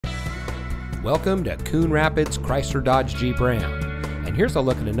Welcome to Coon Rapids Chrysler Dodge Jeep Ram. And here's a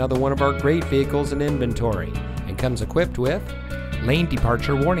look at another one of our great vehicles in inventory, and comes equipped with lane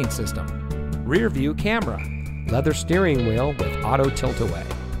departure warning system, rear view camera, leather steering wheel with auto tilt-away,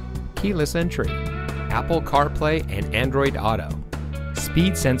 keyless entry, Apple CarPlay and Android Auto,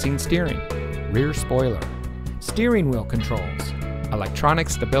 speed sensing steering, rear spoiler, steering wheel controls, electronic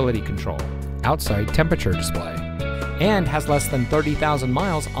stability control, outside temperature display, and has less than 30,000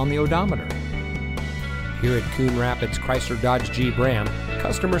 miles on the odometer. Here at Coon Rapids Chrysler Dodge Jeep Ram,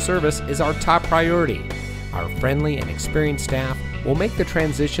 customer service is our top priority. Our friendly and experienced staff will make the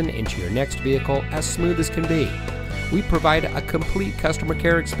transition into your next vehicle as smooth as can be. We provide a complete customer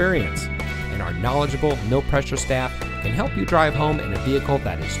care experience, and our knowledgeable, no-pressure staff can help you drive home in a vehicle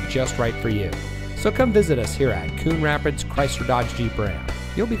that is just right for you. So come visit us here at Coon Rapids Chrysler Dodge Jeep Ram.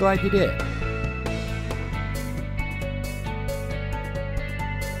 You'll be glad you did.